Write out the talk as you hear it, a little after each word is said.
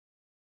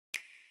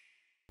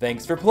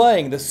Thanks for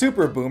playing the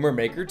Super Boomer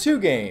Maker 2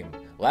 game.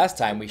 Last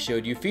time we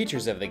showed you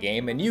features of the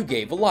game and you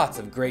gave lots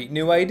of great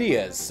new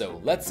ideas,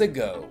 so let's-a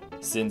go.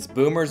 Since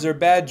boomers are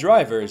bad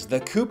drivers,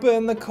 the Koopa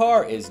in the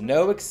car is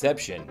no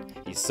exception.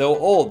 He's so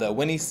old that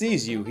when he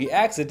sees you, he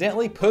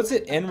accidentally puts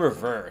it in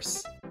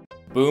reverse.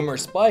 Boomer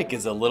Spike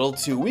is a little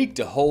too weak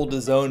to hold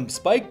his own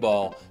spike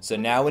ball, so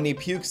now when he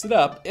pukes it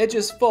up, it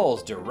just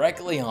falls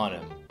directly on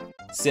him.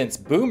 Since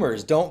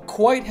boomers don't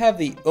quite have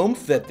the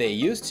oomph that they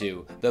used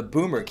to, the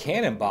Boomer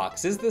Cannon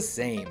Box is the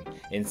same.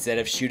 Instead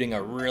of shooting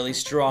a really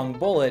strong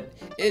bullet,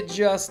 it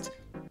just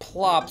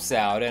plops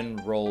out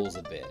and rolls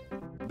a bit.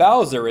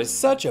 Bowser is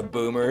such a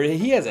boomer,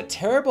 he has a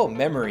terrible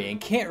memory and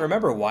can't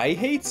remember why he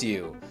hates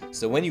you.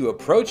 So when you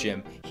approach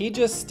him, he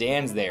just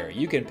stands there.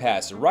 You can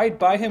pass right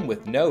by him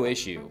with no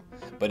issue.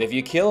 But if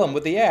you kill him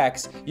with the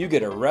axe, you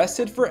get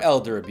arrested for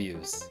elder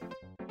abuse.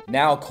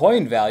 Now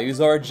coin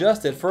values are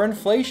adjusted for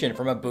inflation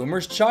from a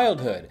boomer's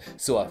childhood,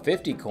 so a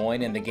 50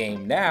 coin in the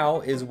game now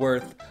is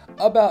worth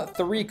about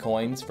 3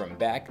 coins from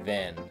back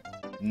then.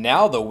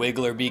 Now the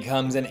Wiggler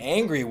becomes an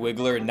angry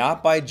Wiggler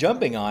not by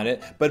jumping on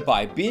it, but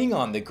by being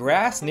on the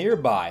grass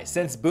nearby,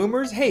 since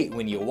boomers hate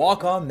when you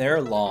walk on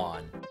their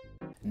lawn.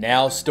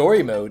 Now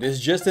Story Mode is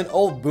just an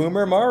old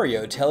boomer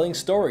Mario telling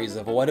stories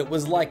of what it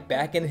was like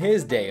back in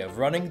his day of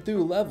running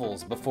through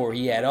levels before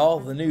he had all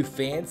the new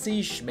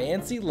fancy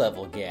schmancy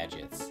level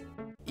gadgets.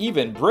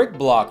 Even brick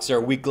blocks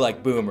are weak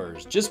like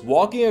boomers, just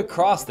walking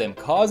across them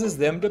causes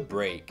them to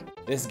break.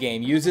 This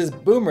game uses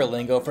boomer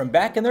lingo from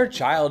back in their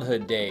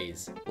childhood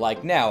days.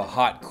 Like now,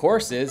 Hot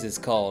Courses is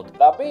called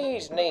the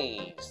bee's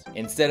knees.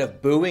 Instead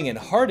of booing and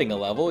hearting a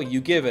level,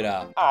 you give it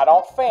a I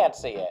don't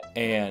fancy it.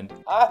 And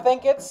I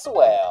think it's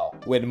swell.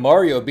 When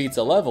Mario beats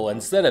a level,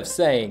 instead of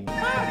saying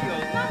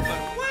Mario's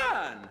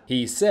 #1,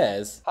 he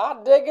says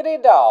Hot diggity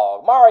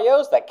dog,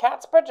 Mario's the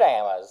cat's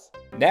pajamas.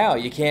 Now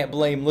you can't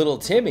blame little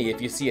Timmy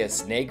if you see a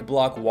snake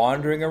block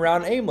wandering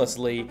around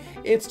aimlessly,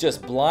 it's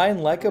just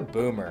blind like a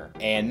boomer.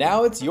 And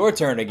now it's your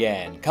turn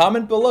again.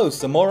 Comment below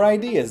some more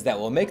ideas that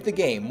will make the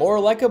game more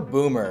like a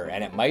boomer,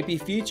 and it might be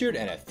featured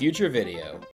in a future video.